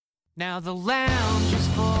Now the lounge is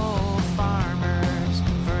full of farmers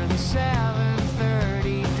for the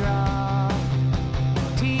 7:30 draw.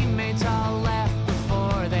 Teammates all left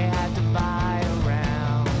before they had to buy a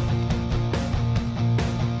round.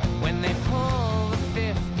 When they pull the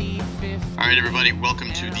 50-50. All right, everybody,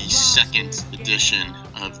 welcome to the second edition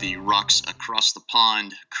of the Rocks Across the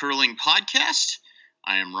Pond Curling Podcast.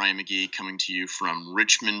 I am Ryan McGee coming to you from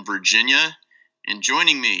Richmond, Virginia. And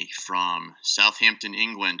joining me from Southampton,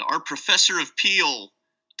 England, our professor of Peel,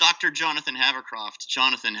 Dr. Jonathan Havercroft.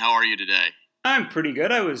 Jonathan, how are you today? I'm pretty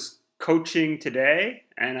good. I was coaching today,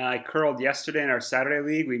 and I curled yesterday in our Saturday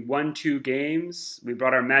league. We won 2 games. We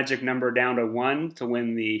brought our magic number down to 1 to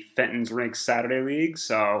win the Fenton's Rink Saturday league.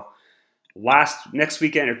 So next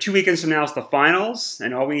weekend, or 2 weekends from now, is the finals,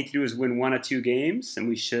 and all we need to do is win 1 of 2 games, and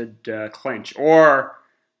we should clinch. Or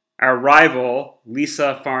our rival,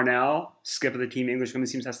 Lisa Farnell, skip of the team English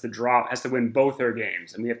women's teams, has to win both her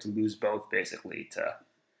games, and we have to lose both basically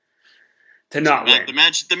to not win.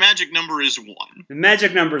 The magic number is 1. The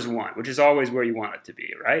magic number is 1, which is always where you want it to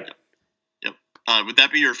be, right? Yep. Would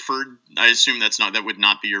that be your first? I assume that would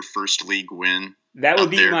not be your first league win. That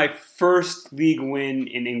would be my first league win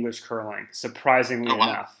in English curling, surprisingly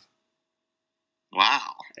enough.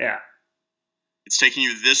 Wow. Yeah. It's taken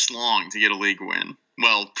you this long to get a league win.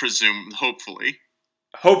 Well, hopefully.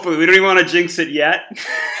 Hopefully. We don't even want to jinx it yet.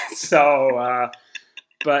 So, I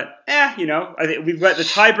think we've got the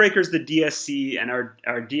tiebreakers, the DSC, and our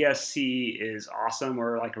DSC is awesome.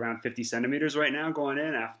 We're like around 50 centimeters right now going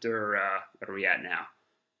in after, what are we at now?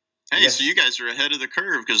 Hey, so you guys are ahead of the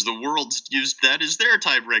curve because the world's used that as their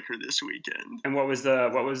tiebreaker this weekend. And what was the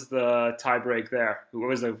tiebreak there? What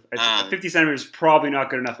was 50 centimeters? Probably not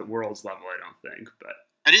good enough at world's level, I don't think, but.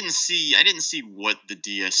 I didn't see what the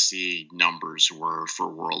DSC numbers were for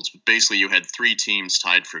Worlds. But basically, you had 3 teams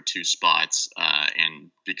tied for 2 spots,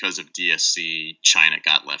 and because of DSC, China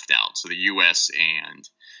got left out. So the U.S. and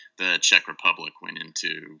the Czech Republic went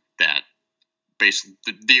into that, basically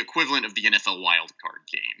the equivalent of the NFL wildcard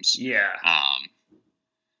games. Yeah.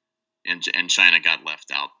 And China got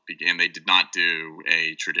left out, and they did not do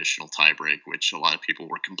a traditional tiebreak, which a lot of people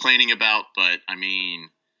were complaining about. But I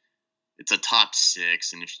mean, it's a top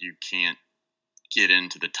 6, and if you can't get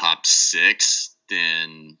into the top 6,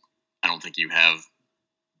 then I don't think you have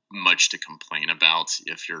much to complain about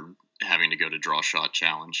if you're having to go to draw shot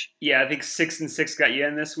challenge. Yeah, I think 6 and 6 got you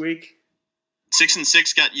in this week. 6 and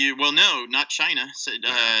 6 got you. Well, no, not China.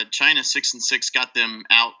 China 6 and 6 got them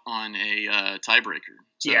out on a tiebreaker.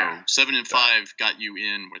 So yeah. 7 and 5 got you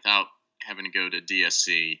in without having to go to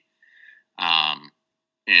DSC,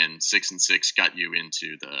 and 6 and 6 got you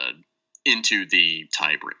into the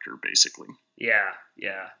tiebreaker, basically. Yeah.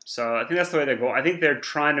 So I think that's the way they go. I think they're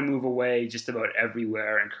trying to move away just about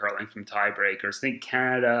everywhere in curling from tiebreakers. I think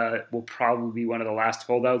Canada will probably be one of the last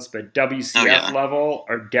holdouts, but WCF level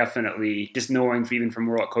are definitely, just knowing even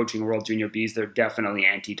from coaching World Junior Bs, they're definitely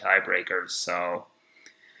anti-tiebreakers. So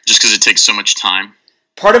just because it takes so much time.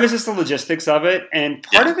 Part of it's just the logistics of it, and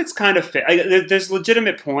part of it's kind of fit. There's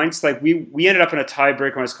legitimate points. Like we ended up in a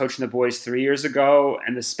tiebreaker when I was coaching the boys 3 years ago,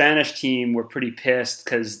 and the Spanish team were pretty pissed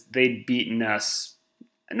because they'd beaten us,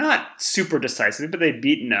 not super decisively, but they'd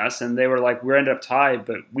beaten us, and they were like, "We ended up tied,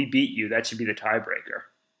 but we beat you. That should be the tiebreaker,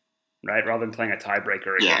 right? Rather than playing a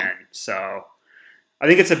tiebreaker again." So I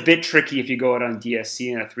think it's a bit tricky if you go out on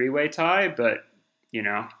DSC in a 3-way tie, but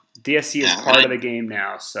DSC is part of the game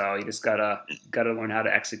now, so you just gotta learn how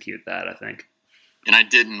to execute that, I think. And I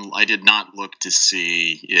did not look to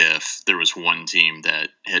see if there was one team that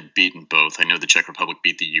had beaten both. I know the Czech Republic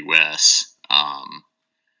beat the U.S.,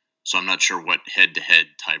 so I'm not sure what head-to-head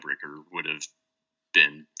tiebreaker would have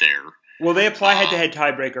been there. Well, they apply head-to-head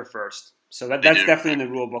tiebreaker first. So that's definitely in the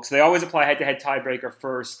rule book. So they always apply head-to-head tiebreaker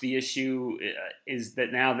first. The issue is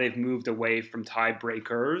that now they've moved away from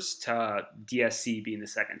tiebreakers to DSC being the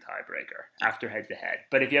second tiebreaker after head-to-head.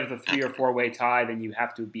 But if you have the 3 or 4-way tie, then you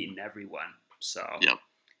have to have beaten everyone. So yep.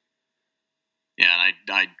 Yeah, and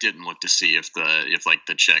I didn't look to see if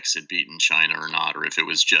the Czechs had beaten China or not, or if it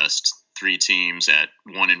was just 3 teams at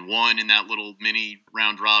 1-1 in that little mini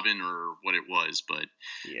round robin, or what it was. But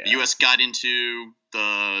the U.S. got into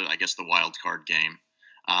the wild card game,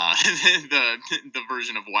 the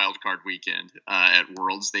version of wild card weekend at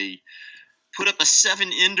Worlds. They put up a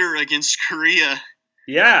 7-ender against Korea.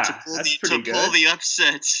 Yeah, to pull the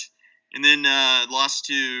upset, and then lost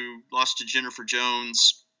to Jennifer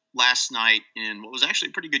Jones last night in what was actually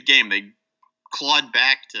a pretty good game. They clawed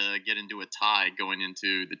back to get into a tie going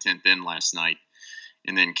into the 10th end last night,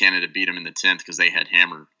 and then Canada beat them in the 10th because they had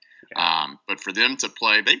hammered. But for them to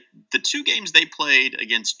play, the 2 games they played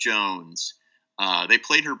against Jones, they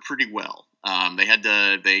played her pretty well.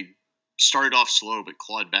 They started off slow but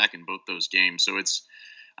clawed back in both those games. So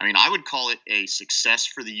I would call it a success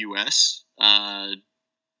for the U.S. To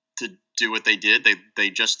do what they did. They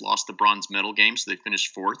just lost the bronze medal game, so they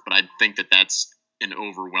finished fourth. But I think that that's an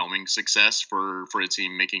overwhelming success for a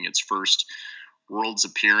team making its first Worlds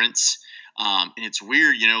appearance. And it's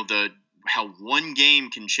weird, how one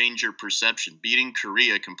game can change your perception. Beating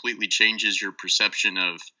Korea completely changes your perception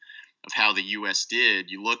of how the U.S.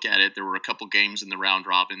 did. You look at it, there were a couple games in the round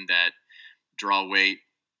robin that draw weight.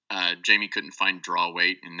 Jamie couldn't find draw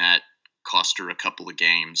weight, and that cost her a couple of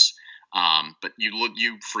games. But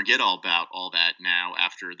you forget all about all that now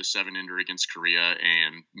after the 7-ender against Korea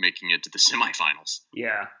and making it to the semifinals.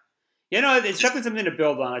 Yeah. It's definitely something to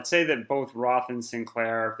build on. I'd say that both Roth and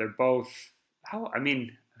Sinclair, they're both how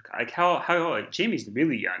Jamie's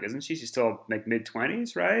really young, isn't she? She's still like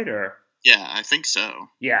mid-20s, right? Or yeah, I think so.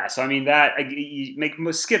 Yeah, so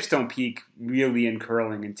most skips don't peak really in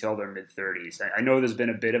curling until their mid-30s. I know there's been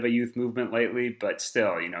a bit of a youth movement lately, but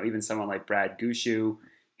still, even someone like Brad Gushu,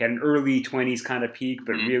 he had an early 20s kind of peak,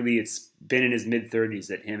 but really it's been in his mid-30s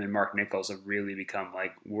that him and Mark Nichols have really become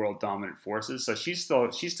like world dominant forces. So she's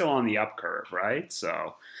still on the up curve, right?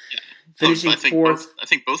 So yeah. Finishing fourth. I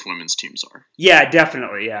think both women's teams are. Yeah,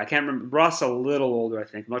 definitely. Yeah, I can't remember. Ross a little older, I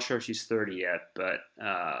think. I'm not sure if she's 30 yet, but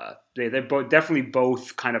they're definitely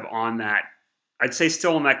both kind of on that. I'd say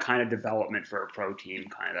still on that kind of development for a pro team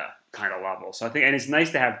kind of level. So I think, and it's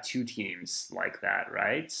nice to have two teams like that,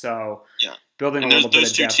 right? So yeah, building a little bit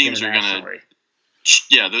of depth internationally.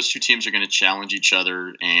 Those two teams are going to challenge each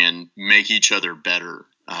other and make each other better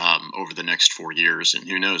over the next 4 years. And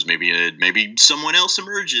who knows, maybe someone else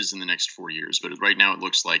emerges in the next 4 years. But right now it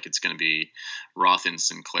looks like it's going to be Roth and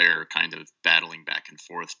Sinclair kind of battling back and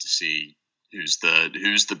forth to see who's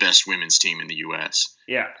the best women's team in the U.S.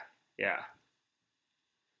 Yeah.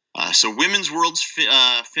 So Women's Worlds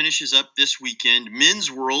finishes up this weekend.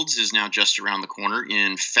 Men's Worlds is now just around the corner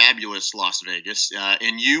in fabulous Las Vegas.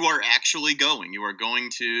 And you are actually going.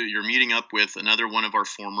 You're meeting up with another one of our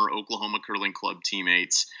former Oklahoma Curling Club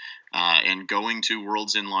teammates and going to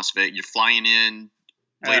Worlds in Las Vegas. You're flying in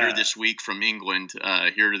later this week from England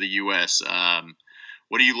here to the U.S.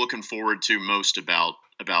 What are you looking forward to most about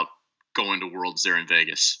going to Worlds there in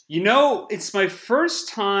Vegas? It's my first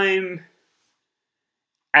time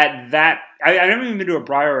at that. I never even been to a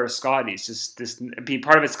Briar or a Scotties. Just this.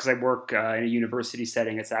 Part of it's because I work in a university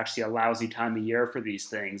setting. It's actually a lousy time of year for these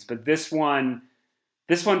things. But this one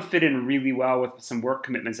fit in really well with some work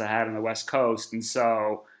commitments I had on the West Coast, and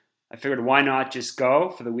so I figured why not just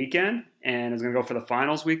go for the weekend. And I was going to go for the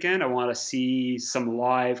finals weekend. I want to see some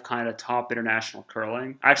live kind of top international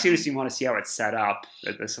curling. I actually just want to see how it's set up.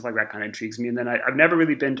 Stuff like that kind of intrigues me. And then I've never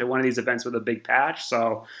really been to one of these events with a big patch,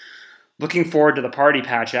 so looking forward to the party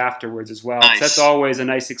patch afterwards as well. Nice. That's always a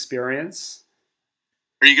nice experience.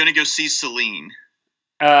 Are you going to go see Celine?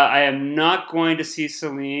 I am not going to see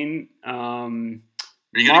Celine. Mark's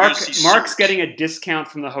getting a discount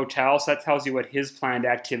from the hotel, so that tells you what his planned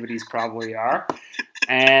activities probably are.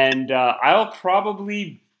 And I'll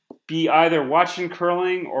probably be either watching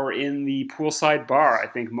curling or in the poolside bar, I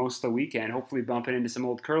think, most of the weekend. Hopefully bumping into some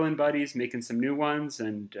old curling buddies, making some new ones.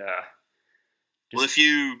 And well, if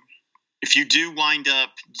you do wind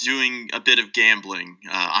up doing a bit of gambling,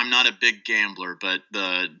 I'm not a big gambler, but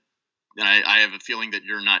I have a feeling that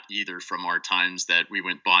you're not either from our times that we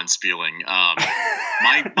went bonspieling.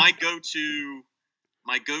 My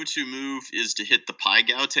go-to move is to hit the Pai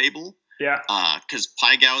Gow table. Yeah. Because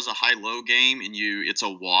Pai Gow is a high-low game, and it's a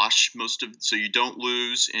wash so you don't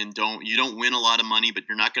lose and you don't win a lot of money, but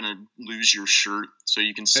you're not going to lose your shirt. So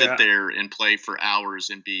you can sit there and play for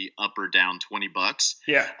hours and be up or down $20.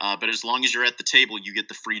 Yeah. But as long as you're at the table, you get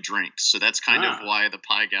the free drinks. So that's kind of why the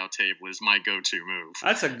Pai Gow table is my go-to move.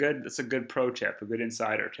 That's a good pro tip, a good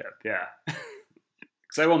insider tip. Yeah.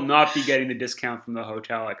 Because I will not be getting the discount from the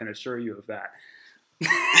hotel. I can assure you of that.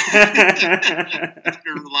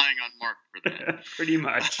 You're relying on Mark for that. Pretty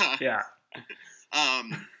much, yeah.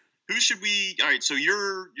 Who should we? All right, so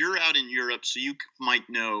you're out in Europe, so you might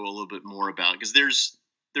know a little bit more about, because there's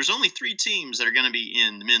only 3 teams that are going to be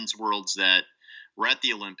in the men's worlds that were at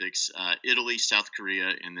the Olympics: Italy, South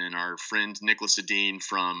Korea, and then our friend Nicholas Edin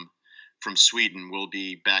from Sweden will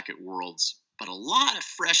be back at Worlds. But a lot of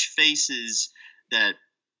fresh faces that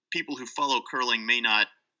people who follow curling may not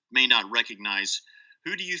recognize.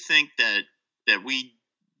 Who do you think that we,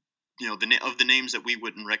 of the names that we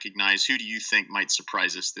wouldn't recognize, who do you think might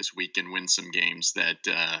surprise us this week and win some games that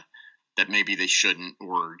maybe they shouldn't,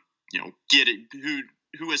 or get it?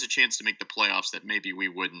 Who has a chance to make the playoffs that maybe we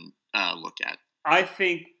wouldn't look at? I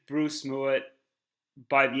think Bruce Mouat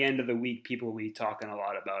by the end of the week, people will be talking a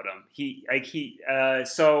lot about him.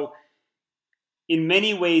 So in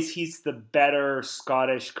many ways, he's the better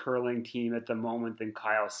Scottish curling team at the moment than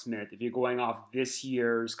Kyle Smith. If you're going off this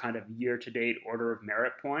year's kind of year-to-date order of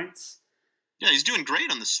merit points. Yeah, he's doing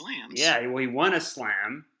great on the slams. Yeah, well, he won a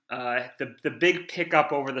slam. The big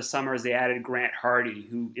pickup over the summer is they added Grant Hardy,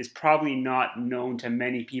 who is probably not known to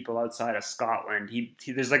many people outside of Scotland.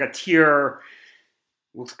 There's like a tier,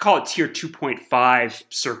 we'll call it tier 2.5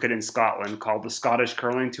 circuit in Scotland called the Scottish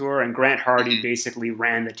Curling Tour, and Grant Hardy basically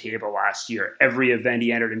ran the table last year. Every event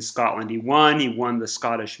he entered in Scotland, he won. He won the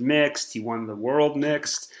Scottish Mixed. He won the World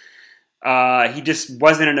Mixed. He just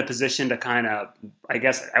wasn't in a position to kind of, I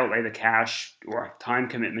guess, outlay the cash or time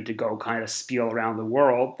commitment to go kind of spiel around the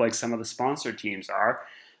world like some of the sponsor teams are.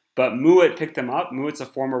 But Mouat picked him up. Mouat's a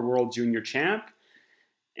former world junior champ,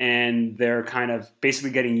 and they're kind of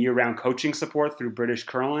basically getting year-round coaching support through British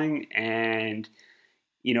Curling. And,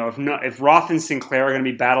 if Roth and Sinclair are going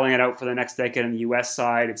to be battling it out for the next decade on the U.S.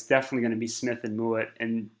 side, it's definitely going to be Smith and Mouat.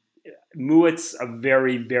 And Mouat's a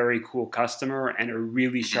very, very cool customer and a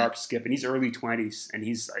really sharp skip, and he's early 20s, and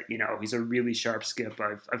he's a really sharp skip.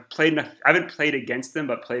 I haven't played against him,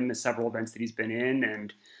 but played in the several events that he's been in,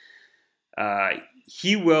 and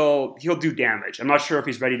he'll do damage. I'm not sure if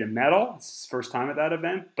he's ready to medal. It's his first time at that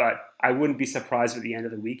event, but I wouldn't be surprised at the end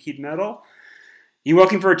of the week he'd medal. You're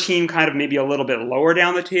looking for a team kind of maybe a little bit lower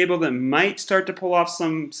down the table that might start to pull off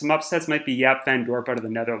some upsets. Might be Jaap van Dorp out of the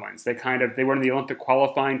Netherlands. They were in the Olympic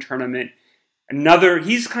qualifying tournament.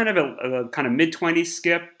 He's kind of a kind of mid-20s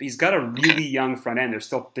skip. He's got a really young front end. They're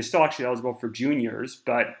still actually eligible for juniors,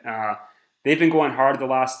 but they've been going hard the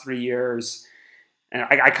last 3 years. And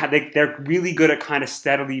they're really good at kind of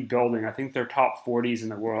steadily building. I think they're top 40s in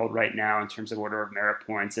the world right now in terms of order of merit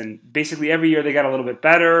points. And basically every year they get a little bit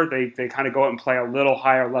better. They kind of go out and play a little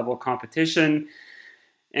higher level competition.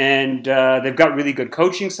 And they've got really good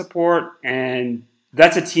coaching support. And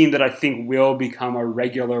that's a team that I think will become a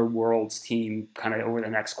regular Worlds team kind of over the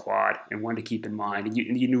next quad, and one to keep in mind. And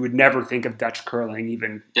you would never think of Dutch curling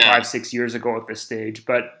even 5-6 years ago at this stage.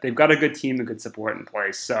 But they've got a good team and good support in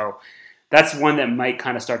place. So that's one that might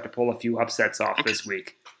kind of start to pull a few upsets off this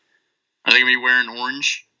week. Are they going to be wearing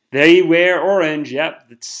orange? They wear orange, yep.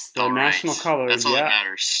 It's the national colors. That's all that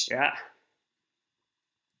matters. Yeah.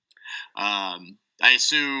 I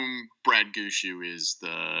assume Brad Gushue is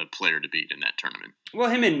the player to beat in that tournament. Well,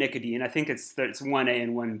 him and Nikodin. I think it's 1A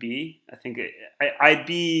and 1B. I think I'd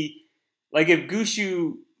be like if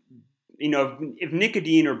Gushue, if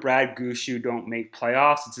Nikodin or Brad Gushue don't make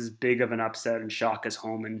playoffs, it's as big of an upset and shock as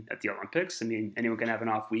Homan at the Olympics. I mean, anyone can have an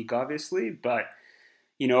off week, obviously, but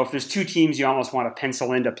if there's two teams you almost want to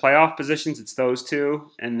pencil into playoff positions, it's those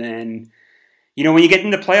two. And then, when you get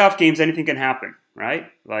into playoff games, anything can happen, right?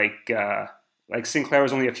 Like Sinclair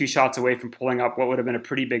was only a few shots away from pulling up what would have been a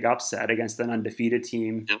pretty big upset against an undefeated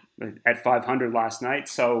team at 500 last night.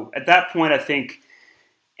 So at that point, I think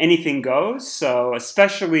anything goes. So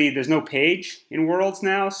especially there's no Page in Worlds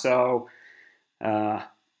now, so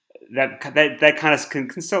that kind of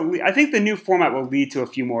can. So I think the new format will lead to a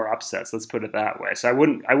few more upsets. Let's put it that way. So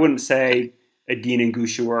I wouldn't say Edin and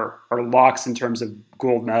Gushue are locks in terms of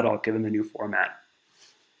gold medal given the new format.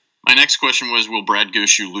 My next question was, will Brad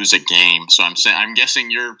Gushue lose a game? So I'm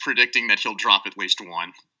guessing you're predicting that he'll drop at least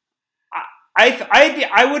one.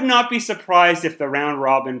 I would not be surprised if the round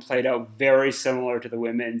robin played out very similar to the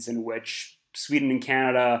women's, in which Sweden and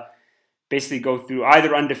Canada basically go through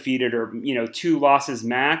either undefeated or 2 losses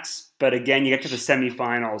max. But again, you get to the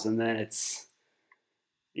semifinals, and then it's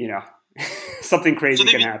something crazy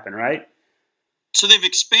can happen, right? So they've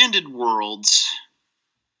expanded Worlds.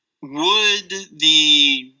 Would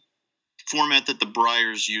the format that the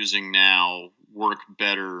Breyer's using now work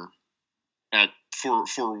better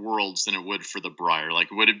for Worlds than it would for the Breyer?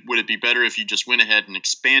 Like, would it be better if you just went ahead and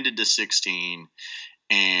expanded to 16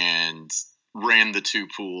 and ran the 2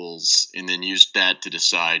 pools and then used that to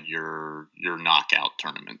decide your knockout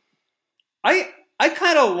tournament? I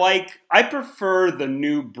prefer the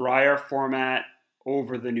new Breyer format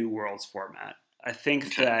over the new Worlds format. I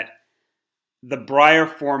think that the Breyer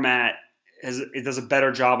format it does a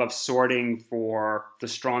better job of sorting for the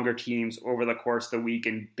stronger teams over the course of the week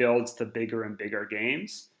and builds the bigger and bigger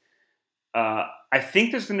games. I think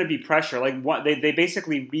there's going to be pressure. They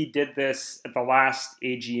basically redid this at the last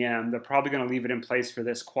AGM. They're probably going to leave it in place for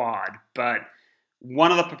this quad. But one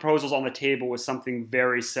of the proposals on the table was something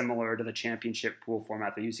very similar to the championship pool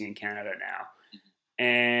format they're using in Canada now.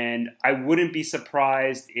 And I wouldn't be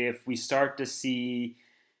surprised if we start to see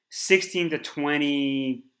 16 to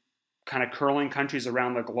 20 kind of curling countries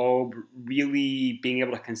around the globe really being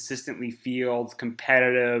able to consistently field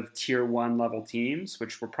competitive tier 1 level teams,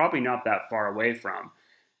 which we're probably not that far away from,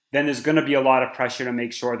 then there's going to be a lot of pressure to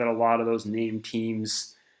make sure that a lot of those named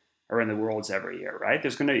teams are in the Worlds every year, right?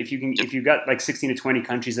 There's going to, if you've got like 16 to 20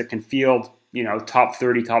 countries that can field, top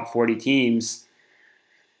 30, top 40 teams,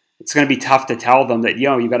 it's going to be tough to tell them that,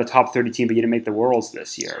 you got a top 30 team, but you didn't make the Worlds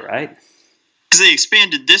this year, right? Because they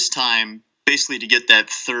expanded this time basically to get that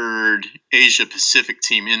third Asia Pacific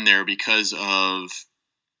team in there because of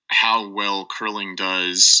how well curling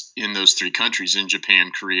does in those three countries, in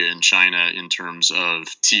Japan, Korea, and China, in terms of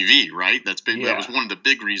TV, right? That was one of the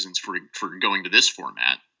big reasons for going to this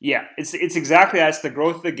format. Yeah, it's exactly that. It's the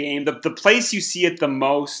growth of the game. The place you see it the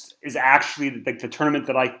most is actually the tournament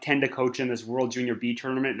that I tend to coach in, this World Junior B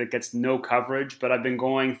tournament that gets no coverage, but I've been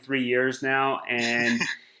going 3 years now, and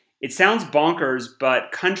it sounds bonkers,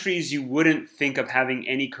 but countries you wouldn't think of having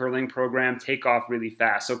any curling program take off really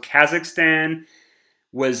fast. So Kazakhstan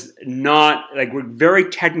was not, we're very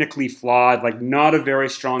technically flawed, not a very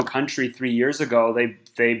strong country 3 years ago.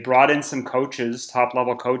 They brought in some coaches,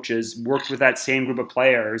 top-level coaches, worked with that same group of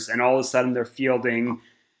players, and all of a sudden they're fielding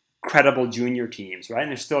credible junior teams, right?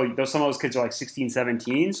 And some of those kids are 16,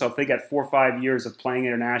 17, so if they get 4 or 5 years of playing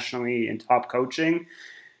internationally and top coaching,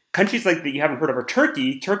 countries like that you haven't heard of are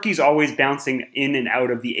Turkey. Turkey's always bouncing in and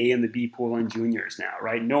out of the A and the B pool in juniors now,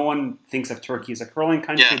 right? No one thinks of Turkey as a curling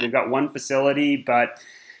country. Yeah. They've got one facility, but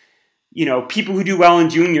people who do well in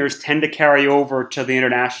juniors tend to carry over to the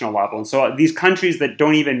international level. And so these countries that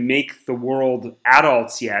don't even make the world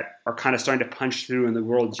adults yet are kind of starting to punch through in the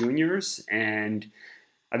world juniors. And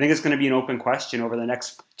I think it's going to be an open question over the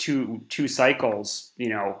next two cycles,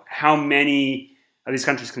 how many of these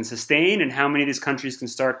countries can sustain and how many of these countries can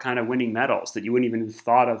start kind of winning medals that you wouldn't even have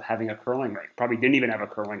thought of having a curling rink. Probably didn't even have a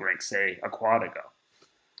curling rink, say, a quad ago.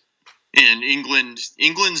 And England's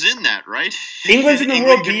in that, right? England's in the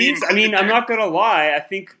World Bs. I mean, I'm not going to lie. I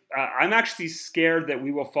think I'm actually scared that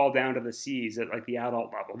we will fall down to the Cs at the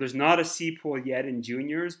adult level. There's not a C pool yet in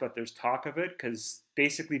juniors, but there's talk of it because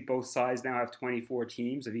basically both sides now have 24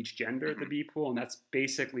 teams of each gender at the B pool, and that's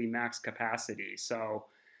basically max capacity. So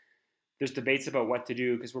there's debates about what to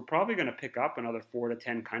do because we're probably going to pick up another 4 to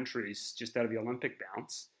 10 countries just out of the Olympic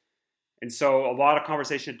bounce. And so a lot of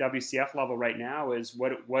conversation at WCF level right now is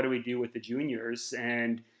what do we do with the juniors?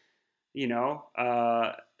 And,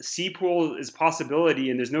 C pool is a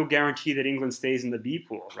possibility, and there's no guarantee that England stays in the B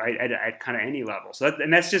pool, right, at kind of any level. So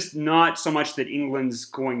that's just not so much that England's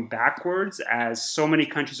going backwards as so many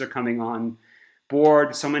countries are coming on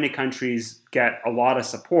board. So many countries get a lot of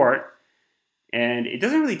support. And it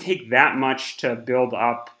doesn't really take that much to build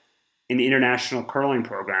up an international curling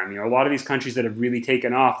program. A lot of these countries that have really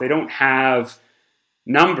taken off, they don't have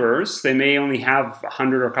numbers. They may only have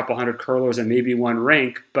 100 or a couple hundred curlers and maybe one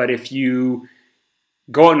rink. But if you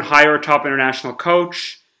go out and hire a top international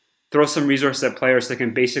coach, throw some resources at players that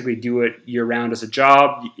can basically do it year-round as a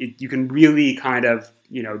job, you can really kind of,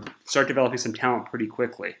 start developing some talent pretty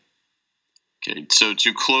quickly. Okay, so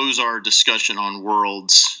to close our discussion on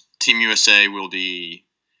Worlds, Team USA will be,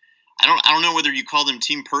 I don't know whether you call them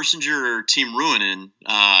Team Persinger or Team Ruoinen.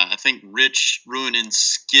 I think Rich Ruoinen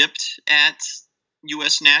skipped at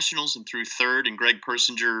U.S. Nationals and threw third, and Greg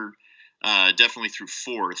Persinger definitely threw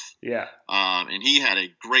fourth. Yeah. And he had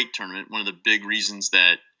a great tournament. One of the big reasons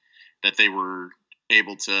that they were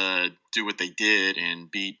able to do what they did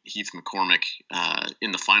and beat Heath McCormick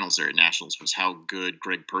in the finals there at Nationals was how good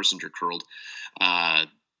Greg Persinger curled.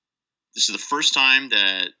 This is the first time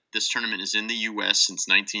that this tournament is in the U.S. since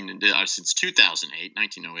 2008.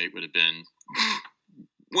 1908 would have been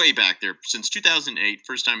way back there. Since 2008,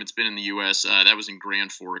 first time it's been in the U.S. That was in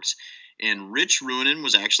Grand Forks. And Rich Ruoinen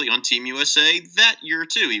was actually on Team USA that year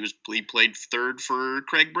too. He played third for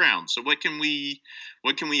Craig Brown. So what can we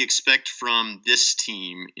expect from this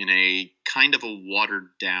team in a kind of a watered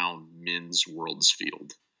down men's Worlds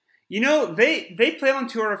field? They play on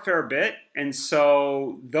tour a fair bit, and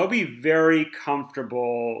so they'll be very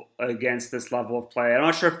comfortable against this level of play. I'm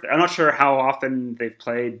not sure how often they've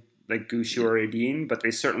played like Gushue or Edin, but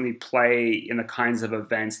they certainly play in the kinds of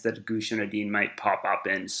events that Gushue and Edin might pop up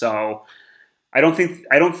in. So I don't think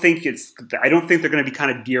they're going to be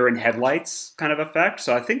kind of deer in headlights kind of effect.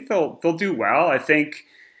 So I think they'll do well. I think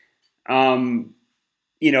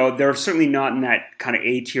they're certainly not in that kind of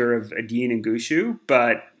A tier of Edin and Gushue,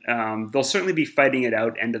 but they'll certainly be fighting it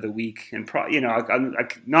out end of the week. And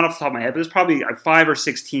not off the top of my head, but there's probably 5 or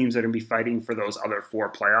 6 teams that are going to be fighting for those other 4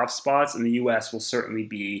 playoff spots, and the U.S. will certainly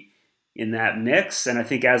be in that mix. And I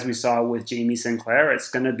think as we saw with Jamie Sinclair, it's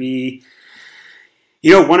going to be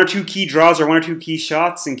one or two key draws or one or two key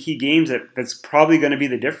shots in key games, that's probably going to be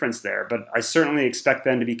the difference there. But I certainly expect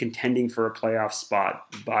them to be contending for a playoff spot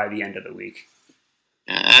by the end of the week.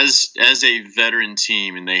 As a veteran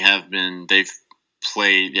team, and they've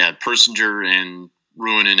played, Persinger and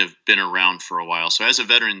Ruonen have been around for a while. So as a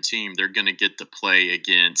veteran team, they're going to get to play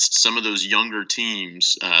against some of those younger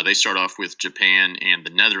teams. They start off with Japan and the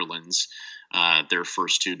Netherlands, their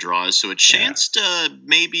first two draws. So a chance to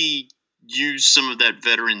maybe use some of that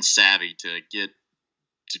veteran savvy to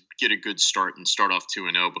get a good start and start off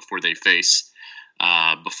 2-0 before they face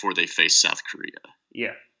South Korea.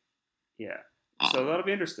 Yeah. So that'll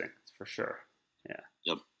be interesting for sure. Yeah.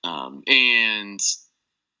 Yep. And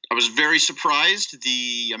I was very surprised.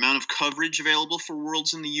 The amount of coverage available for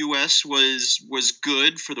Worlds in the U.S. was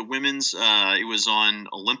good for the women's. It was on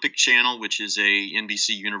Olympic Channel, which is a NBC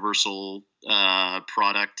Universal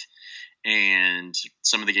product, and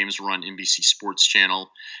some of the games were on NBC Sports Channel.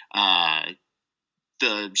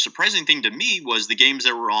 The surprising thing to me was the games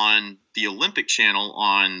that were on the Olympic Channel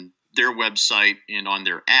on their website and on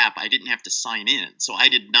their app, I didn't have to sign in. So I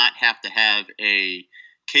did not have to have a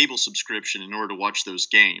cable subscription in order to watch those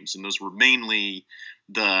games. And those were mainly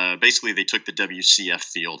basically they took the WCF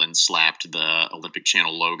field and slapped the Olympic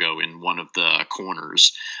Channel logo in one of the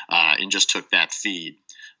corners and just took that feed.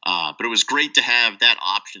 But it was great to have that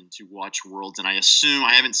option to watch Worlds. And I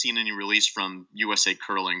haven't seen any release from USA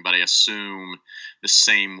Curling, but I assume the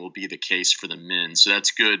same will be the case for the men. So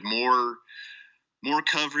that's good. More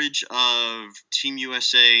coverage of Team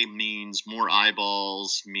USA means more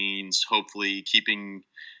eyeballs, means hopefully keeping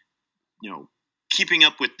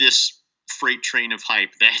up with this freight train of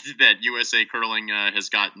hype that USA Curling has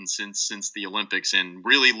gotten since the Olympics, and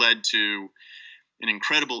really led to an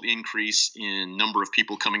incredible increase in number of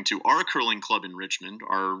people coming to our curling club in Richmond,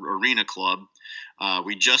 our arena club.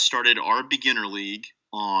 We just started our beginner league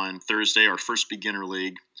on Thursday, our first beginner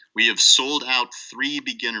league. We have sold out 3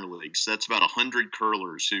 beginner leagues. That's about 100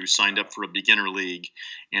 curlers who signed up for a beginner league.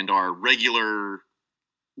 And our regular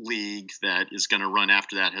league that is going to run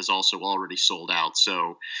after that has also already sold out.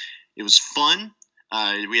 So it was fun.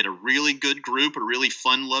 We had a really good group, a really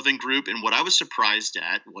fun-loving group. And what I was surprised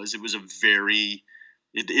at was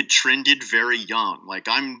it trended very young. Like,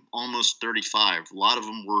 I'm almost 35. A lot of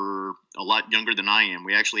them were a lot younger than I am.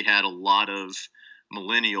 We actually had a lot of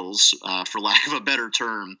millennials, for lack of a better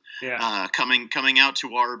term, coming out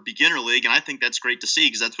to our beginner league, and I think that's great to see,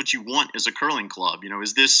 because that's what you want as a curling club.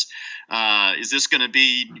 Is this going to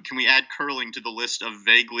be? Can we add curling to the list of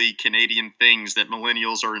vaguely Canadian things that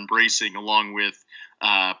millennials are embracing, along with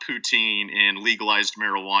poutine and legalized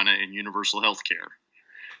marijuana and universal health care?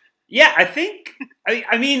 Yeah, I think.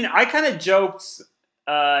 I mean, I kind of joked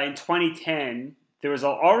in 2010. There was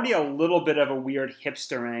already a little bit of a weird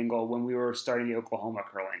hipster angle when we were starting the Oklahoma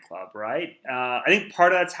Curling Club, right? I think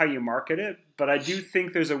part of that's how you market it, but I do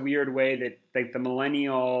think there's a weird way that, like, the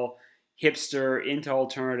millennial hipster into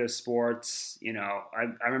alternative sports,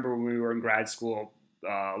 I remember when we were in grad school,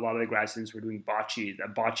 a lot of the grad students were doing a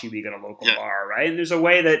bocce league at a local bar, right? And there's a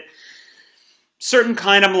way that certain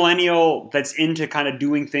kind of millennial that's into kind of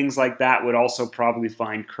doing things like that would also probably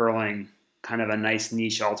find curling kind of a nice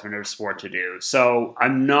niche alternative sport to do. So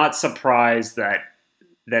I'm not surprised that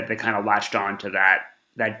they kind of latched on to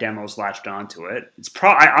that demo's latched onto it.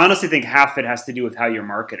 I honestly think half it has to do with how you're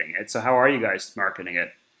marketing it. So how are you guys marketing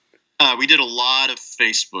it? We did a lot of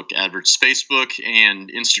Facebook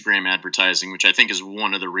and Instagram advertising, which I think is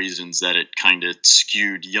one of the reasons that it kind of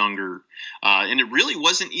skewed younger. And it really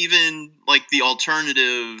wasn't even like the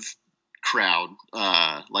alternative crowd,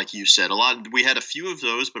 like you said. We had a few of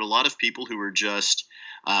those, but a lot of people who were just,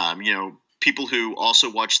 people who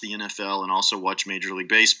also watch the NFL and also watch Major League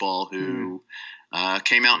Baseball, who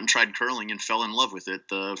came out and tried curling and fell in love with it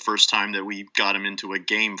the first time that we got them into a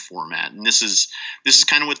game format. And this is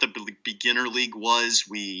kind of what the beginner league was.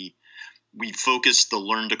 We focused the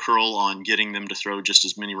Learn to Curl on getting them to throw just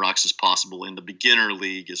as many rocks as possible. In the beginner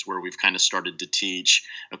league is where we've kind of started to teach,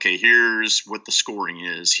 okay, here's what the scoring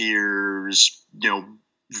is. Here's,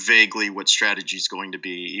 vaguely what strategy is going to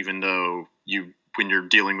be, even though when you're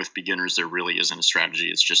dealing with beginners, there really isn't a strategy.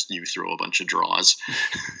 It's just you throw a bunch of draws.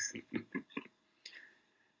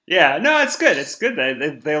 Yeah, no, it's good. It's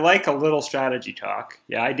good. They like a little strategy talk.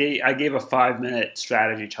 Yeah, I gave a 5-minute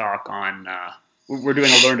strategy talk on we're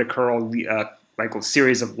doing a Learn to Curl like a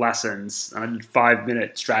series of lessons on a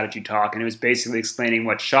 5-minute strategy talk, and it was basically explaining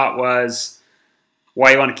what shot was,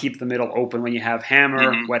 why you want to keep the middle open when you have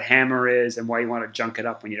hammer, what hammer is, and why you want to junk it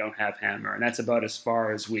up when you don't have hammer. And that's about as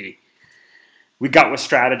far as we we got with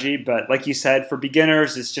strategy. But like you said, for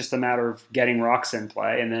beginners, it's just a matter of getting rocks in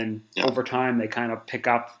play, and then over time they kind of pick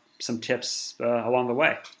up some tips along the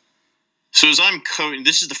way. So as I'm coaching,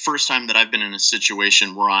 this is the first time that I've been in a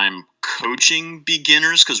situation where I'm coaching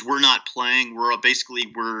beginners, because we're not playing. We're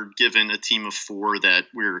given a team of 4 that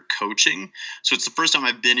we're coaching. So it's the first time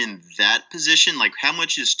I've been in that position. Like, how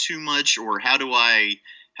much is too much, or how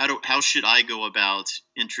should I go about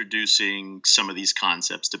introducing some of these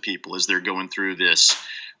concepts to people as they're going through this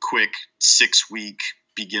quick 6-week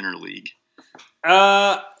beginner league?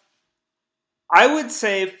 I would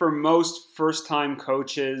say for most first-time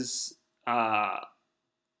coaches,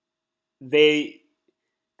 they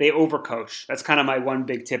overcoach. That's kind of my one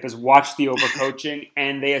big tip, is watch the overcoaching,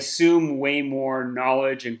 and they assume way more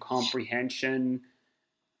knowledge and comprehension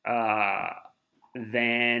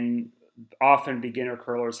than often beginner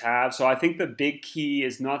curlers have. So I think the big key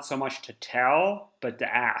is not so much to tell, but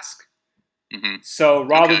to ask. Mm-hmm. So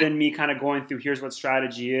rather than me kind of going through, here's what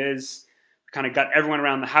strategy is, kind of got everyone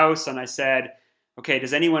around the house, and I said, okay,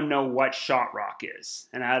 does anyone know what shot rock is?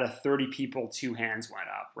 And out of 30 people, 2 hands went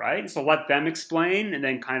up, right? So let them explain and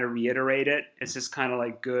then kind of reiterate it. It's just kind of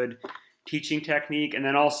like good teaching technique. And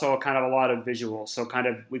then also kind of a lot of visuals. So kind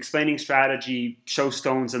of explaining strategy, show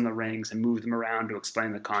stones in the rings and move them around to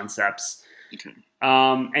explain the concepts. Okay.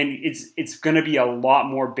 And it's going to be a lot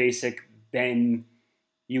more basic than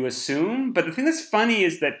you assume. But the thing that's funny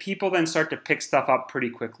is that people then start to pick stuff up pretty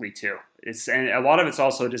quickly too. And a lot of it's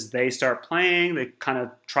also just they start playing, they kind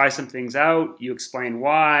of try some things out, you explain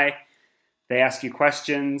why, they ask you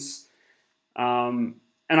questions. And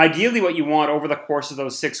ideally what you want over the course of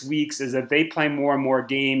those 6 weeks is that they play more and more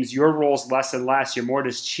games, your role's less and less, you're more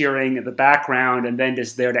just cheering in the background and then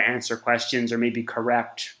just there to answer questions or maybe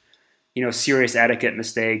correct, serious etiquette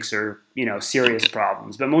mistakes or, serious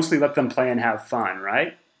problems. But mostly let them play and have fun,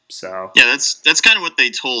 right? So yeah, that's kind of what they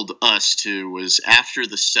told us too, was after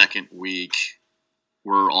the second week,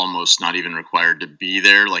 we're almost not even required to be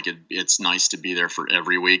there. Like it's nice to be there for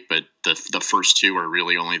every week, but the first 2 are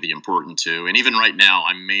really only the important 2. And even right now,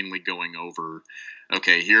 I'm mainly going over,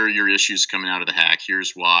 okay, here are your issues coming out of the hack.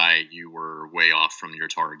 Here's why you were way off from your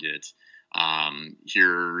target.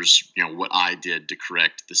 Here's what I did to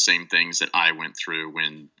correct the same things that I went through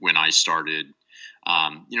when I started.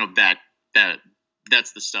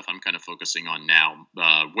 That's the stuff I'm kind of focusing on now,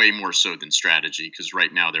 way more so than strategy, because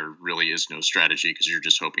right now there really is no strategy because you're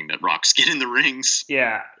just hoping that rocks get in the rings.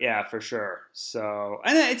 Yeah, for sure. So,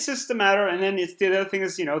 and then it's just a matter, and then it's the other thing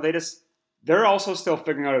is, they're also still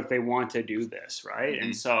figuring out if they want to do this, right? Mm-hmm.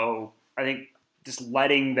 And so I think just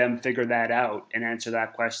letting them figure that out and answer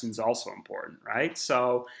that question is also important, right?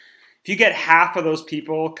 So if you get half of those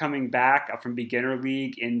people coming back from beginner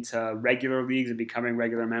league into regular leagues and becoming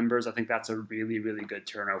regular members, I think that's a really, really good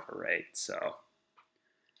turnover rate. So,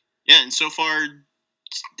 yeah, and so far,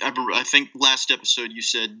 I think last episode you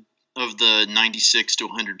said of the 96 to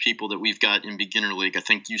 100 people that we've got in beginner league, I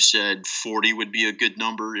think you said 40 would be a good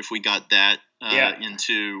number if we got that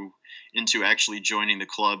into actually joining the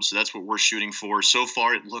club. So that's what we're shooting for. So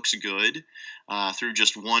far, it looks good. Through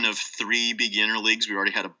just one of 3 beginner leagues, we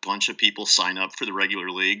already had a bunch of people sign up for the regular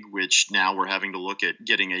league, which now we're having to look at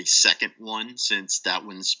getting a second one since that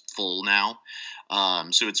one's full now.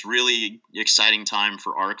 So it's really exciting time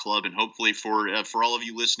for our club, and hopefully for all of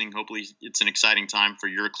you listening, hopefully it's an exciting time for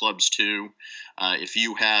your clubs too. If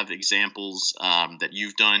you have examples that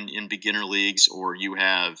you've done in beginner leagues, or you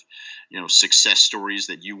have success stories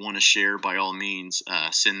that you want to share, by all means,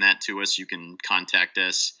 send that to us. You can contact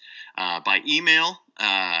us by email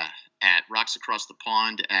at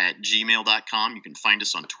rocksacrossthepond@gmail.com. You can find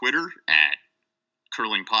us on Twitter at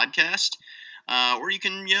Curling Podcast. Or you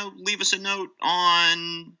can, leave us a note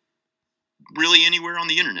on really anywhere on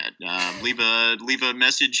the internet. Leave a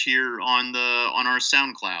message here on our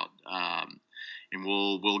SoundCloud, and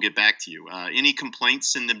we'll get back to you. Any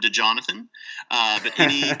complaints, send them to Jonathan. But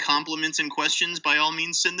any compliments and questions, by all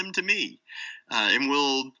means, send them to me. And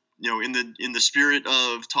we'll, in the spirit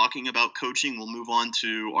of talking about coaching, we'll move on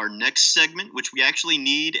to our next segment, which we actually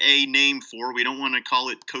need a name for. We don't want to call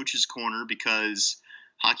it Coach's Corner because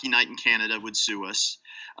Hockey Night in Canada would sue us.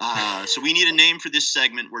 So we need a name for this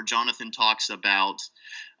segment where Jonathan talks about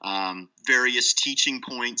various teaching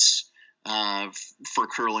points for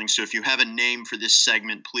curling. So if you have a name for this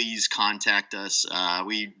segment, please contact us.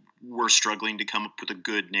 We're struggling to come up with a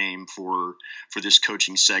good name for this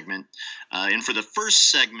coaching segment. And for the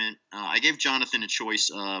first segment, I gave Jonathan a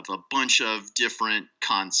choice of a bunch of different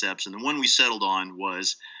concepts. And the one we settled on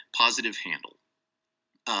was positive handle.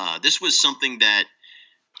 This was something that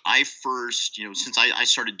I first, since I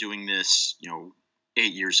started doing this,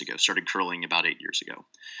 8 years ago. Started curling about 8 years ago.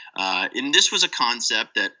 And this was a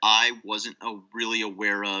concept that I wasn't really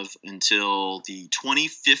aware of until the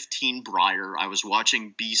 2015 Brier. I was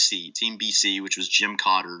watching Team BC, which was Jim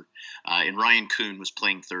Cotter, and Ryan Kuhn was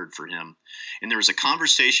playing third for him. And there was a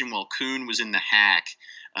conversation while Kuhn was in the hack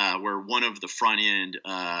where one of the front end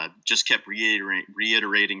just kept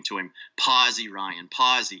reiterating to him, "Posy, Ryan,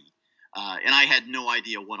 Posy." And I had no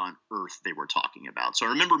idea what on earth they were talking about. So I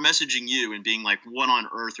remember messaging you and being like, what on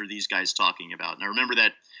earth are these guys talking about? And I remember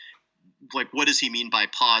that, like, what does he mean by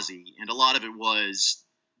posy? And a lot of it was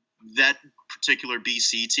that particular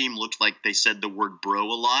BC team looked like they said the word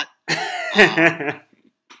bro a lot.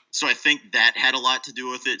 So I think that had a lot to do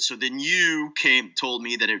with it. So then you told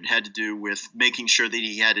me that it had to do with making sure that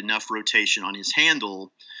he had enough rotation on his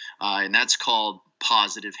handle. And that's called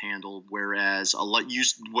positive handle, whereas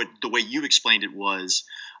the way you explained it was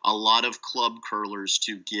a lot of club curlers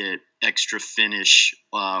to get extra finish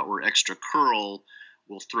or extra curl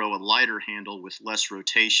will throw a lighter handle with less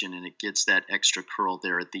rotation, and it gets that extra curl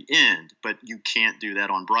there at the end. But you can't do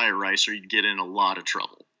that on Brier Ice, or you'd get in a lot of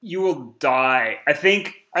trouble. You will die. I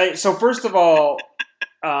think. So first of all,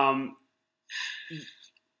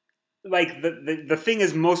 like the thing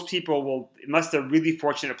is, most people will, unless they're really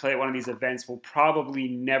fortunate to play at one of these events, will probably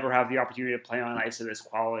never have the opportunity to play on ice of this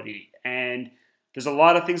quality. And there's a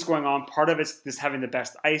lot of things going on. Part of it's just having the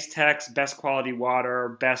best ice techs, best quality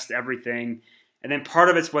water, best everything. And then part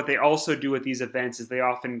of it's what they also do at these events is they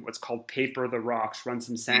often what's called paper the rocks, run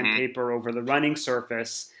some sandpaper over the running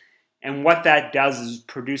surface. And what that does is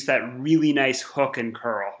produce that really nice hook and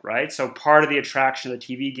curl, right? So part of the attraction of the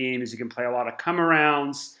TV game is you can play a lot of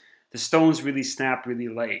come-arounds. The stones really snap really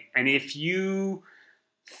late. And if you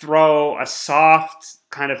throw a soft,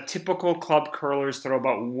 kind of typical club curlers throw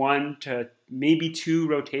about 1 to maybe 2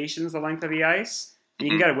 rotations the length of the ice, and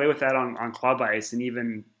you can get away with that on club ice and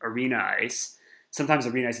even arena ice. Sometimes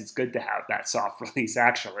arena ice, it's good to have that soft release,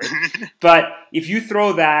 actually. But if you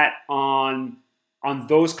throw that on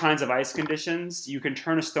those kinds of ice conditions, you can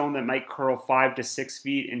turn a stone that might curl 5 to 6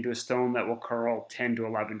 feet into a stone that will curl 10 to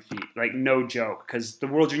 11 feet. Like, no joke, because the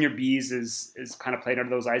World Junior Bees is kind of played under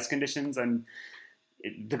those ice conditions. And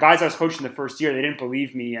the guys I was coaching the first year, they didn't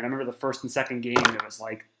believe me. And I remember the first and second game, it was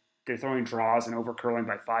like they're throwing draws and over curling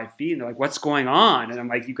by 5 feet. And they're like, what's going on? And I'm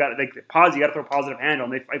like, you got to throw a positive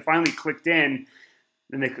handle. And I finally clicked in,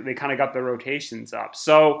 and they kind of got their rotations up.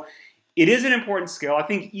 So it is an important skill. I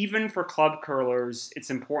think even for club curlers, it's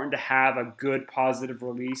important to have a good positive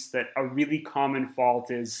release. That a really common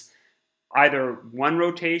fault is either 1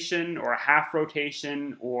 rotation or a half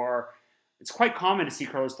rotation, or it's quite common to see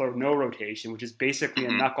curlers throw no rotation, which is basically a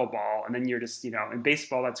knuckleball. And then you're just, in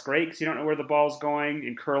baseball, that's great because you don't know where the ball's going.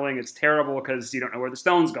 In curling, it's terrible because you don't know where the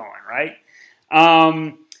stone's going, right?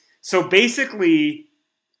 So basically,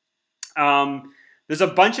 there's a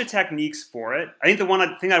bunch of techniques for it. I think the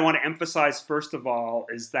one thing I want to emphasize first of all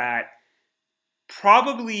is that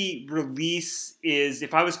probably release is,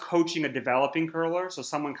 if I was coaching a developing curler, so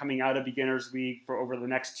someone coming out of beginners league for over the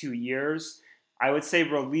next 2 years, I would say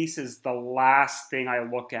release is the last thing I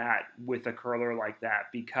look at with a curler like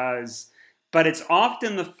that, but it's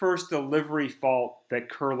often the first delivery fault that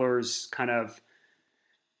curlers kind of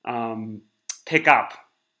pick up.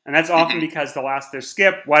 And that's often because their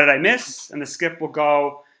skip, why did I miss? And the skip will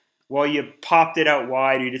go, well, you popped it out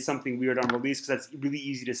wide, or you did something weird on release, because that's really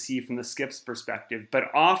easy to see from the skip's perspective. But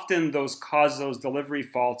often those delivery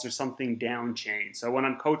faults are something down chain. So when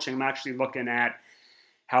I'm coaching, I'm actually looking at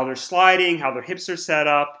how they're sliding, how their hips are set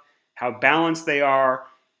up, how balanced they are.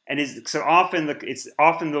 And it's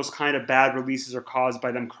often those kind of bad releases are caused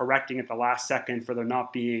by them correcting at the last second for there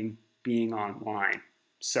not being online.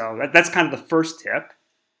 So that's kind of the first tip.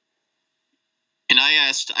 And I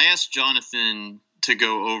asked Jonathan to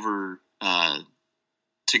go over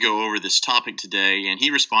this topic today, and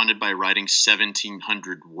he responded by writing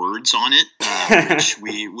 1,700 words on it,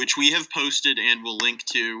 which we have posted and will link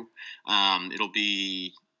to.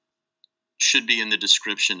 Should be in the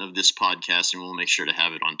description of this podcast, and we'll make sure to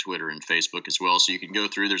have it on Twitter and Facebook as well, so you can go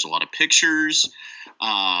through. There's a lot of pictures,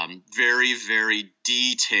 very, very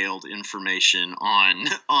detailed information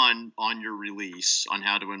on your release, on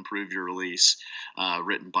how to improve your release,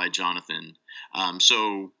 written by Jonathan.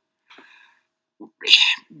 So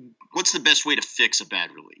what's the best way to fix a bad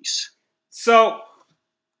release? So,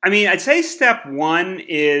 I'd say step 1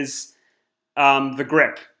 is the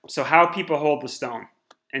grip. So how people hold the stone.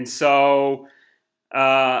 And so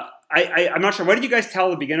I'm not sure. What did you guys tell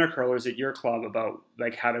the beginner curlers at your club about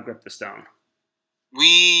how to grip the stone?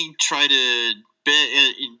 We try to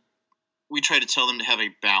we try to tell them to have a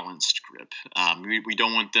balanced grip. We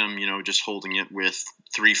don't want them, just holding it with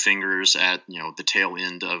 3 fingers at, the tail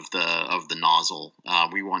end of the nozzle.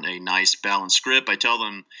 We want a nice balanced grip. I tell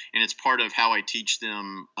them, and it's part of how I teach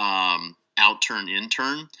them out turn, in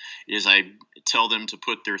turn, is I tell them to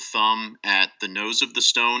put their thumb at the nose of the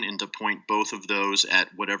stone and to point both of those at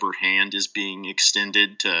whatever hand is being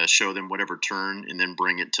extended to show them whatever turn, and then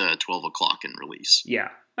bring it to 12 o'clock and release. Yeah.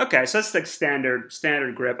 Okay, so that's like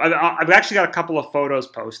standard grip. I've actually got a couple of photos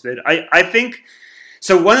posted. I think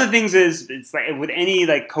so. One of the things is, it's like with any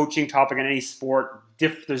like coaching topic in any sport,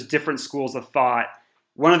 there's different schools of thought.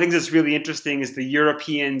 One of the things that's really interesting is the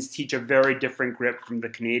Europeans teach a very different grip from the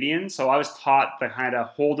Canadians. So I was taught to kind of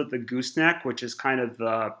hold at the gooseneck, which is kind of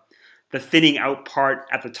the thinning out part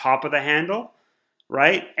at the top of the handle,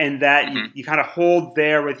 right? And that you kind of hold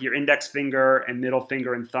there with your index finger and middle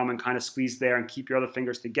finger and thumb and kind of squeeze there and keep your other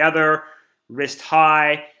fingers together, wrist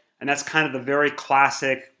high. And that's kind of the very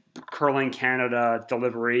classic Curling Canada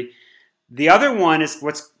delivery. The other one is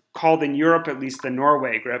what's called in Europe, at least, the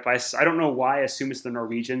Norway grip. I don't know why. I assume it's the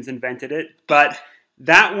Norwegians invented it. But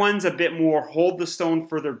that one's a bit more hold the stone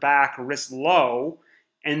further back, wrist low.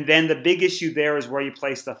 And then the big issue there is where you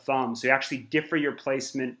place the thumb. So you actually differ your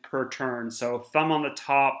placement per turn. So thumb on the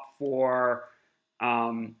top for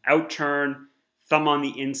out turn, thumb on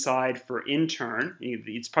the inside for in turn.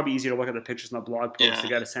 It's probably easier to look at the pictures in the blog post to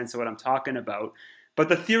get a sense of what I'm talking about. But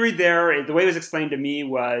the theory there, the way it was explained to me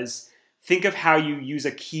was, think of how you use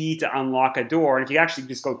a key to unlock a door. And if you actually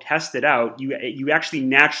just go test it out, you actually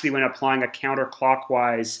naturally, when applying a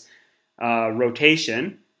counterclockwise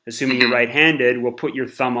rotation, assuming you're right-handed, will put your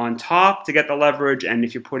thumb on top to get the leverage. And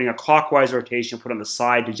if you're putting a clockwise rotation, put on the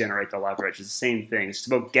side to generate the leverage. It's the same thing. It's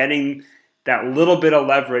about getting that little bit of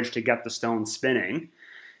leverage to get the stone spinning.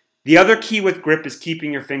 The other key with grip is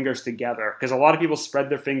keeping your fingers together, because a lot of people spread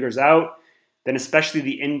their fingers out. Then especially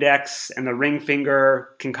the index and the ring finger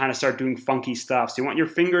can kind of start doing funky stuff. So you want your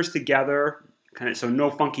fingers together, so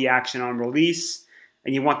no funky action on release.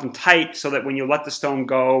 And you want them tight so that when you let the stone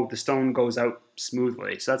goes out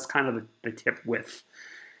smoothly. So that's kind of the tip with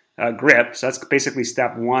grip. So that's basically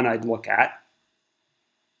step 1 I'd look at.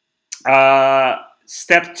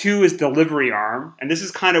 Step 2 is delivery arm. And this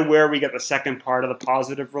is kind of where we get the second part of the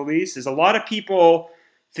positive release. Is a lot of people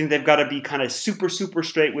think they've got to be kind of super, super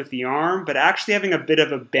straight with the arm, but actually having a bit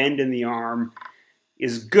of a bend in the arm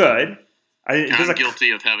is good. I'm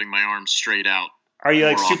guilty of having my arm straight out. Are you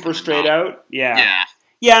like super straight out? Yeah.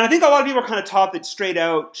 Yeah, and I think a lot of people are kind of taught that straight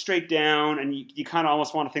out, straight down, and you kind of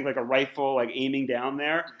almost want to think like a rifle, like aiming down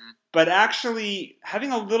there. But actually,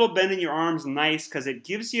 having a little bend in your arm is nice because it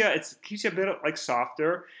keeps you a bit like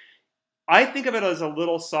softer. I think of it as a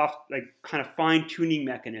little soft, like kind of fine-tuning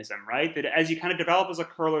mechanism, right? That as you kind of develop as a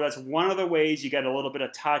curler, that's one of the ways you get a little bit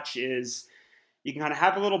of touch is you can kind of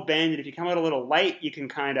have a little bend, and if you come out a little light, you can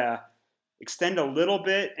kind of extend a little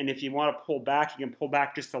bit, and if you want to pull back, you can pull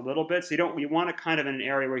back just a little bit. So you want it kind of in an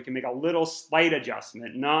area where you can make a little slight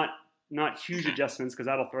adjustment, not huge adjustments because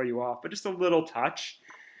that'll throw you off, but just a little touch.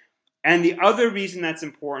 And the other reason that's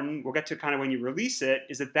important, we'll get to kind of when you release it,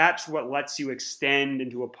 is that that's what lets you extend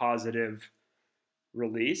into a positive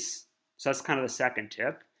release. So that's kind of the second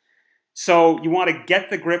tip. So you want to get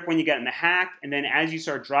the grip when you get in the hack, and then as you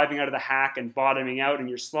start driving out of the hack and bottoming out in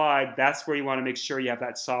your slide, that's where you want to make sure you have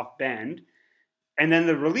that soft bend. And then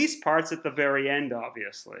the release part's at the very end,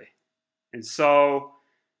 obviously. And so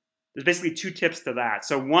there's basically 2 tips to that.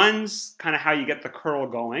 So one's kind of how you get the curl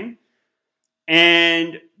going.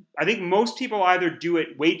 And I think most people either do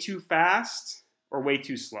it way too fast or way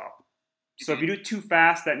too slow. So if you do it too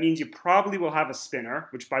fast, that means you probably will have a spinner,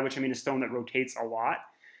 by which I mean a stone that rotates a lot.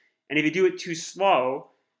 And if you do it too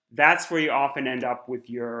slow, that's where you often end up with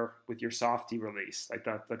your softy release, like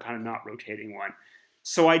the kind of not rotating one.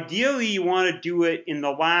 So ideally, you want to do it in the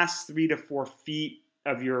last 3 to 4 feet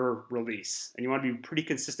of your release. And you want to be pretty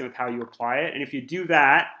consistent with how you apply it. And if you do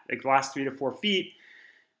that, like the last 3 to 4 feet,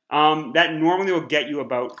 that normally will get you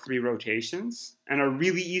about 3 rotations. And a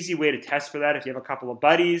really easy way to test for that, if you have a couple of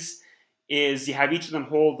buddies, is you have each of them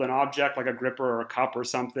hold an object like a gripper or a cup or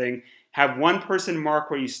something. Have one person mark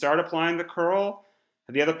where you start applying the curl,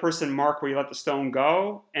 have the other person mark where you let the stone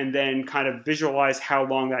go, and then kind of visualize how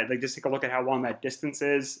long that, like just take a look at how long that distance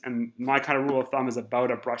is. And my kind of rule of thumb is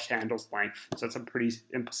about a brush handle's length. So it's a pretty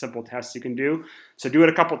simple test you can do. So do it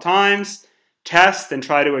a couple times, test, and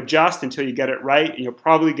try to adjust until you get it right. And you'll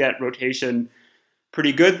probably get rotation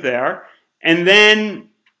pretty good there. And then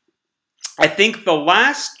I think the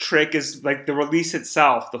last trick is like the release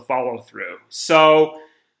itself, the follow through. So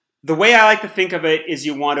the way I like to think of it is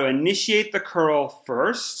you want to initiate the curl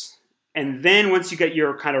first, And then once you get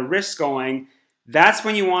your kind of wrist going, that's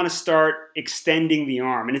when you want to start extending the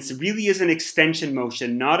arm. And it really is an extension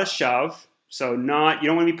motion, not a shove. So you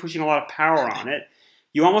don't want to be pushing a lot of power on it.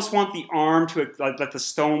 You almost want the arm to let the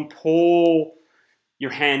stone pull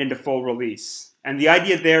your hand into full release. And the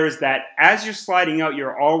idea there is that as you're sliding out,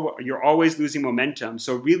 you're always losing momentum.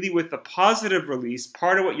 So really with the positive release,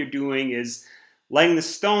 part of what you're doing is letting the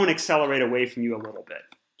stone accelerate away from you a little bit.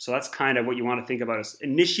 So that's kind of what you want to think about is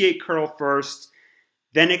initiate curl first,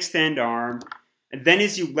 then extend arm. And then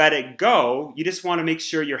as you let it go, you just want to make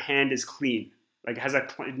sure your hand is clean. Like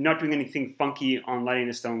not doing anything funky on letting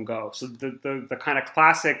the stone go. So the kind of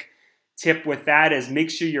classic tip with that is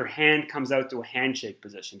make sure your hand comes out to a handshake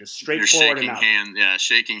position, just straight forward and out.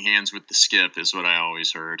 Shaking hands with the skip is what I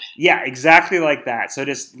always heard. Yeah, exactly like that. So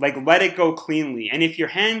just like let it go cleanly. And if your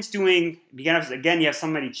hand's doing, you have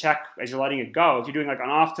somebody check as you're letting it go. If you're doing like on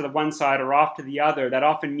off to the one side or off to the other, that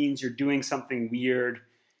often means you're doing something weird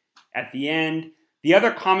at the end. The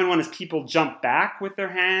other common one is people jump back with their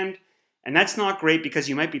hand. And that's not great because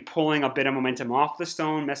you might be pulling a bit of momentum off the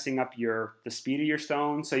stone, messing up the speed of your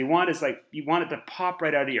stone. So you want it to pop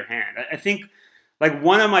right out of your hand. I think like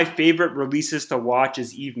one of my favorite releases to watch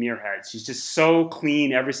is Eve Muirhead. She's just so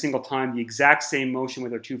clean every single time, the exact same motion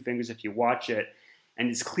with her two fingers if you watch it. And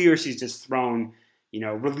it's clear she's just thrown,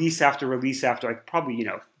 release after release after like probably,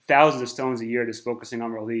 thousands of stones a year just focusing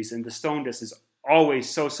on release. And the stone just is always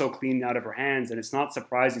so clean out of her hands. And it's not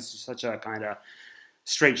surprising she's such a kind of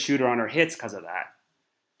straight shooter on her hits because of that.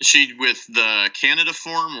 Is she with the Canada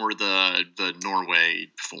form or the Norway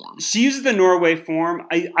form? She uses the Norway form.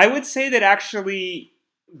 I would say that actually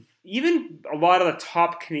even a lot of the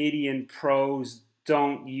top Canadian pros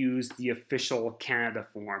don't use the official Canada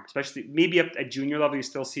form, especially maybe up at junior level you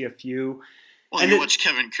still see a few. Well, you watch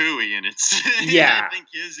Kevin Cooey, and it's yeah. I think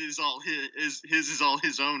his is all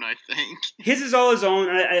his own. I think his is all his own.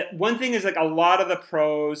 One thing is like a lot of the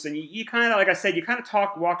pros, and you kind of like I said, you kind of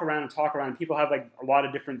walk around and talk around. And people have like a lot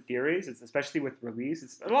of different theories. It's especially with release.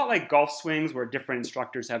 It's a lot like golf swings where different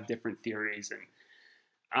instructors have different theories,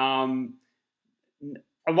 and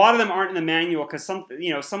a lot of them aren't in the manual because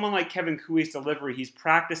someone like Kevin Cooey's delivery, he's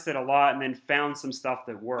practiced it a lot and then found some stuff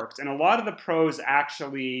that works. And a lot of the pros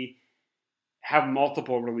actually have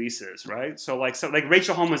multiple releases, right? So like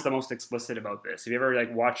Rachel Holm is the most explicit about this. If you ever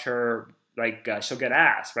like watch her, she'll get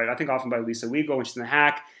asked, right? I think often by Lisa Weagle when she's in the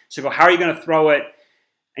hack, she'll go, "How are you going to throw it?"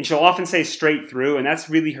 And she'll often say straight through, and that's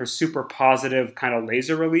really her super positive kind of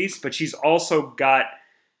laser release. But she's also got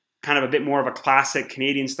kind of a bit more of a classic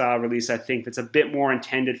Canadian style release, I think, that's a bit more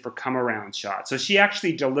intended for come around shots. So she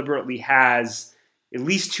actually deliberately has at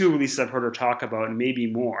least two releases I've heard her talk about, and maybe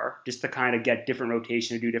more, just to kind of get different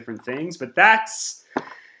rotation to do different things. But that's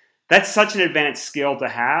such an advanced skill to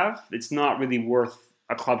have. It's not really worth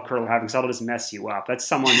a club curler having, because that'll just mess you up. That's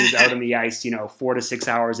someone who's out on the ice, 4 to 6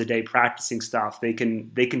 hours a day practicing stuff. They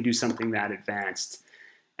can do something that advanced.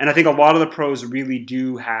 And I think a lot of the pros really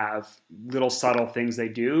do have little subtle things they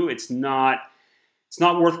do. It's not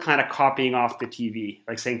worth kind of copying off the TV,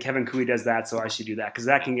 like saying Kevin Cooey does that, so I should do that, because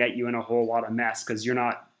that can get you in a whole lot of mess because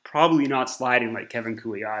you're probably not sliding like Kevin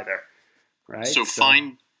Cooey either, right? So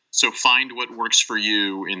find what works for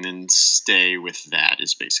you and then stay with that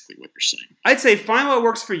is basically what you're saying. I'd say find what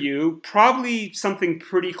works for you, probably something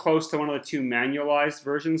pretty close to one of the two manualized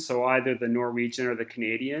versions, so either the Norwegian or the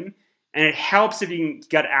Canadian. And it helps if you can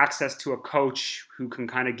get access to a coach who can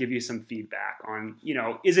kind of give you some feedback on,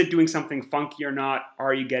 is it doing something funky or not?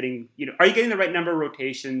 Are you getting the right number of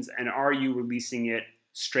rotations, and are you releasing it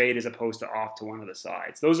straight as opposed to off to one of the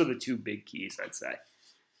sides? Those are the two big keys, I'd say.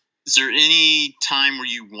 Is there any time where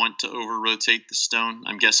you want to over-rotate the stone?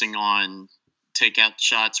 I'm guessing on takeout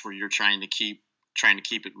shots where you're trying to keep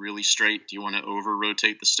it really straight. Do you want to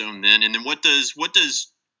over-rotate the stone then? And then what does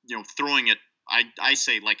throwing it, I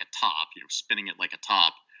say like a top, spinning it like a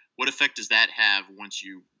top. What effect does that have once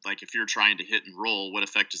you, if you're trying to hit and roll, what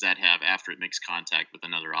effect does that have after it makes contact with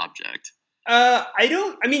another object?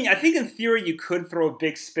 I think in theory you could throw a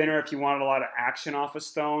big spinner if you wanted a lot of action off a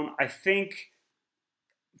stone. I think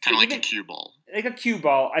kind of like a cue ball. Like a cue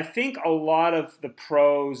ball. I think a lot of the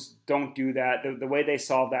pros don't do that. The way they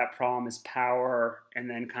solve that problem is power and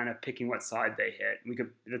then kind of picking what side they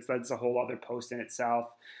hit. That's a whole other post in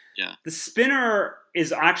itself. Yeah. The spinner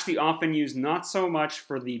is actually often used not so much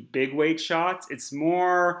for the big weight shots. It's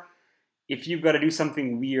more if you've got to do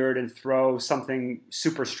something weird and throw something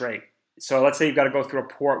super straight. So let's say you've got to go through a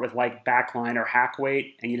port with like backline or hack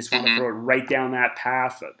weight, and you just want to throw it right down that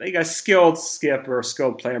path. Like a skilled skip or a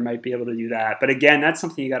skilled player might be able to do that. But again, that's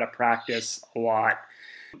something you got to practice a lot.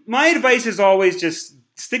 My advice is always just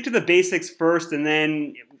stick to the basics first, and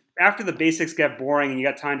then after the basics get boring and you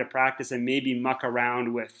got time to practice and maybe muck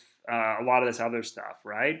around with a lot of this other stuff,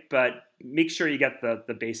 right? But make sure you get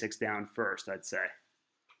the basics down first, I'd say.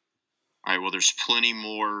 All right, well, there's plenty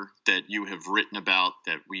more that you have written about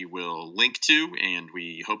that we will link to, and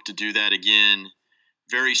we hope to do that again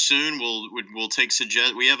very soon. We'll take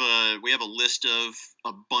we have a list of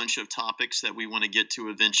a bunch of topics that we want to get to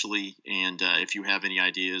eventually, and if you have any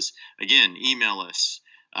ideas, again, email us,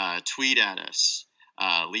 tweet at us,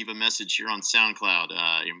 leave a message here on SoundCloud,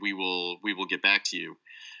 and we will get back to you.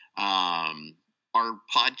 Our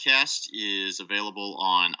podcast is available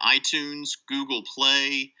on iTunes, Google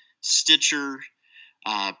Play, Stitcher,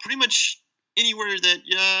 pretty much anywhere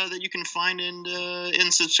that you can find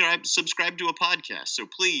and subscribe to a podcast. So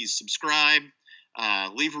please subscribe,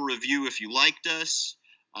 leave a review if you liked us.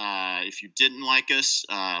 If you didn't like us,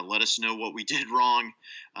 let us know what we did wrong,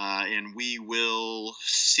 and we will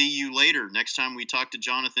see you later. Next time we talk to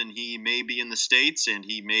Jonathan, he may be in the States, and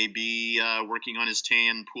he may be working on his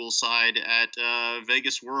tan poolside at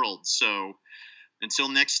Vegas World. So until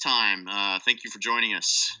next time, thank you for joining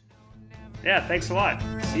us. Yeah, thanks a lot.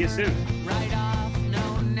 See you soon. Right